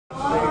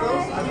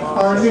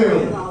Our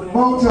new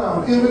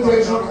Motown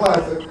Invitational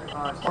Classic,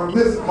 or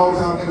Miss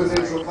Motown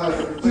Invitational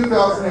Classic for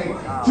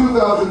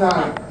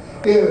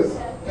 2008-2009 is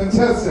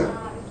contestant.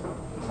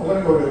 I'm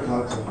going to go get a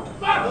cocktail. Give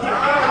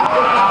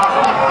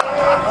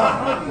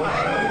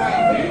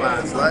me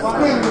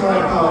my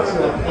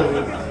cocktail,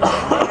 please.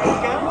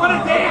 You want to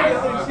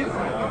dance?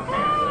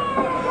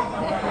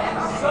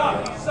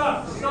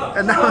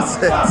 Announce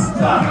it.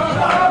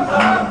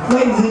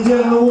 Ladies and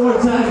gentlemen, one more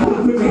time,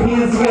 put your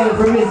hands together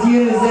for Miss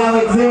Eunice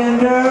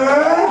Alexander.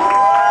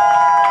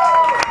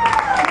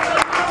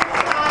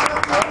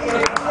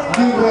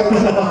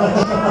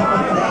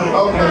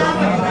 Okay.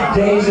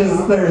 Deja's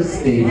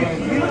thirsty.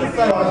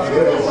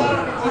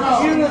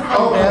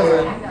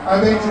 Okay, I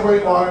made you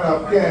wait long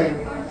enough.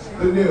 Gang,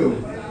 the new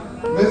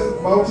Miss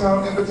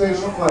Motown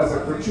Invitational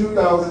Classic for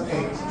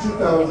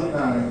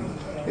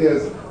 2008-2009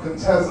 is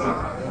contestant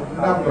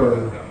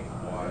number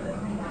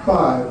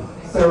 5,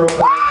 Sarah.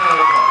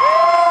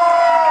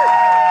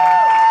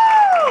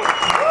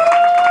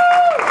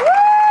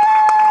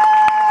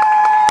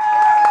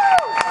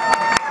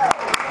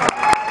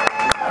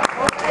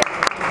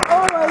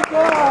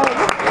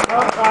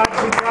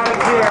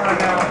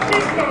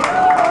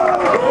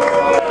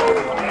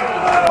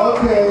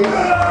 Okay.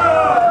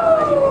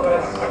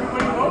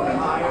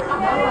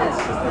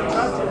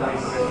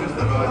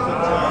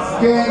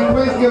 Gang,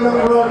 please give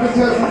up for our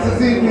contestants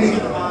this evening.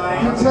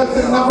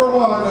 Contestant number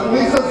 1,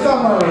 Lisa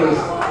Summers.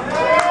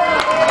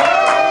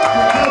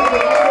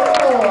 Contestant number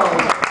 4,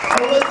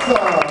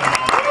 Alyssa.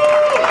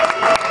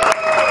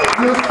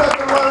 Your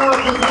second runner-up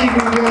this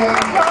evening, gang,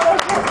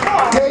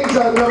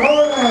 Deja, good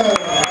morning.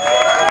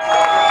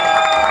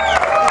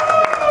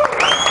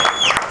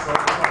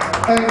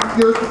 And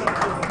your, I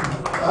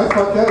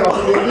fucked that up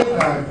again,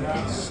 didn't I?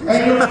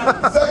 And your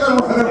second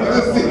runner-up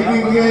this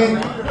evening, gang,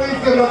 please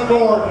give up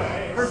for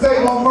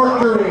Sable Mercury.